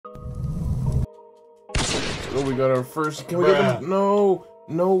Oh, we got our first. Can we get them? No,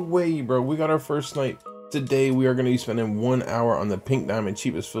 no way, bro. We got our first snipe. Today we are going to be spending 1 hour on the pink diamond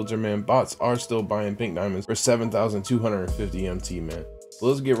cheapest filter, man. Bots are still buying pink diamonds for 7,250 MT, man. So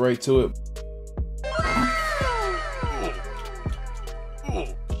let's get right to it.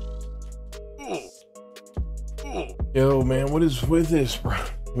 Yo, man, what is with this, bro?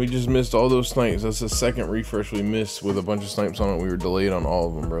 We just missed all those snipes. That's the second refresh we missed with a bunch of snipes on it. We were delayed on all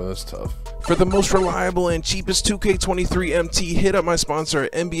of them, bro. That's tough. For the most reliable and cheapest 2K23 MT, hit up my sponsor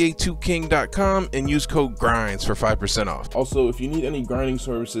at NBA2King.com and use code GRINDS for 5% off. Also, if you need any grinding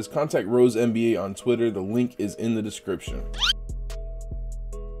services, contact Rose NBA on Twitter. The link is in the description.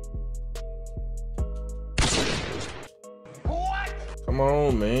 What? Come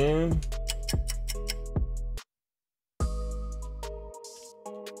on, man.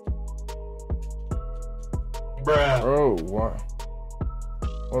 Bro, why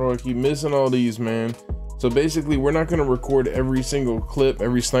do I keep missing all these, man? So basically, we're not gonna record every single clip,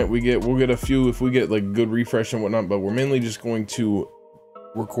 every snipe we get. We'll get a few if we get like good refresh and whatnot, but we're mainly just going to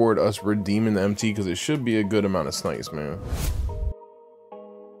record us redeeming the MT because it should be a good amount of snipes, man.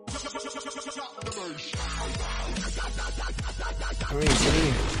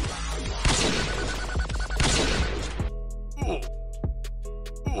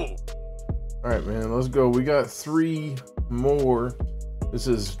 All right, man, let's go. We got 3 more.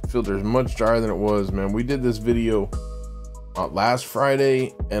 This filter is much drier than it was, man. We did this video last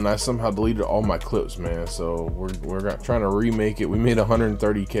Friday and I somehow deleted all my clips, man. So we're trying to remake it. We made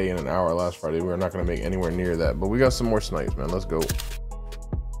 130K in an hour last Friday. We're not gonna make anywhere near that, but we got some more snipes, man. Let's go.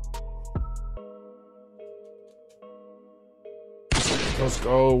 Let's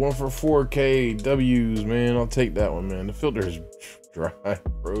go. 1 for 4K W's, man. I'll take that one, man. The filter is dry,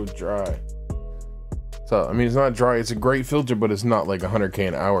 bro, dry. So, I mean, it's not dry. It's a great filter, but it's not like 100K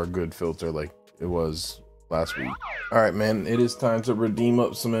an hour good filter like it was last week. All right, man, it is time to redeem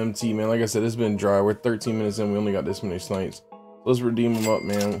up some MT, man. Like I said, it's been dry. We're 13 minutes in. We only got this many snipes. Let's redeem them up,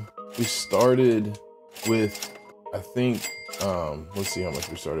 man. We started with, I think, let's see how much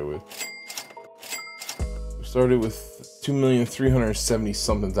we started with. We started with 2,370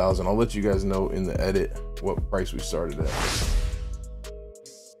 something thousand. I'll let you guys know in the edit what price we started at.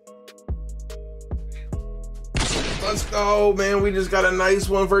 Let's go, man. We just got a nice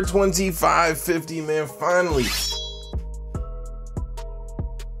one for 25.50, man. Finally.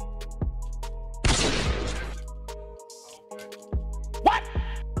 What?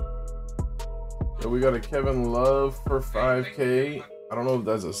 So we got a Kevin Love for 5K. I don't know if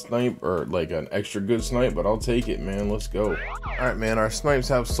that's a snipe or like an extra good snipe, but I'll take it, man. Let's go. All right, man. Our snipes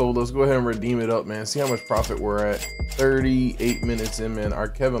have sold. Let's go ahead and redeem it up, man. See how much profit we're at. 38 minutes in, man. Our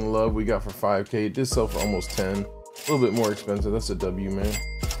Kevin Love we got for 5K. It did sell for almost 10. A little bit more expensive. That's a W, man.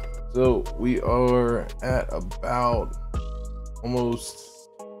 So we are at about almost,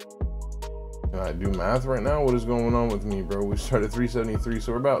 can I do math right now? What is going on with me, bro? We started 373,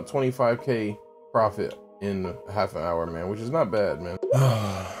 so we're about 25K profit in half an hour, man, which is not bad, man.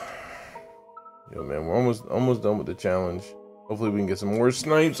 Yo, man, we're almost done with the challenge. Hopefully we can get some more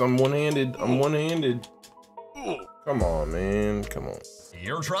snipes. I'm one-handed. Come on, man. Come on.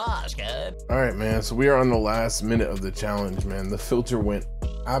 Your trash, kid. All right, man. So we are on the last minute of the challenge, man. The filter went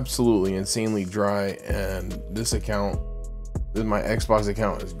absolutely insanely dry, and this account, my Xbox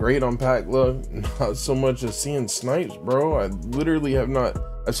account, is great on pack luck. Not so much as seeing snipes, bro. I literally have not.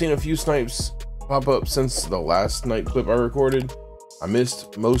 I've seen a few snipes pop up since the last snipe clip I recorded. I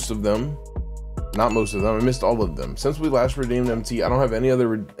missed most of them. Not most of them. I missed all of them. Since we last redeemed MT, I don't have any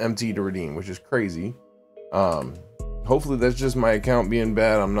other MT to redeem, which is crazy. Hopefully that's just my account being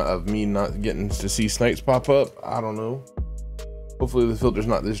bad. Me not getting to see snipes pop up. I don't know. Hopefully the filter's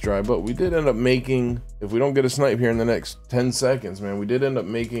not this dry, but we did end up making, if we don't get a snipe here in the next 10 seconds, man, we did end up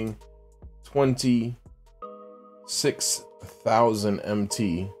making 26,000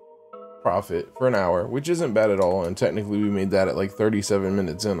 MT profit for an hour, which isn't bad at all. And technically we made that at like 37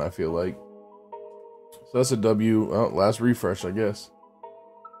 minutes in, I feel like. So that's a W. Well, last refresh, I guess.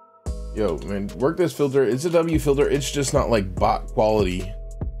 Yo, man, work this filter. It's a W filter. It's just not like bot quality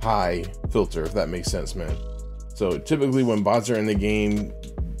high filter, if that makes sense, man. So typically when bots are in the game,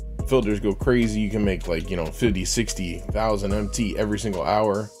 filters go crazy. You can make like, you know, 50, 60,000 MT every single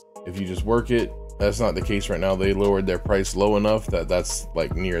hour if you just work it. That's not the case right now. They lowered their price low enough that that's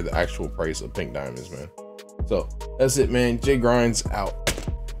like near the actual price of pink diamonds, man. So that's it, man. J Grinds out.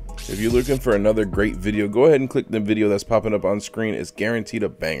 If you're looking for another great video, go ahead and click the video that's popping up on screen. It's guaranteed a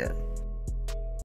banger.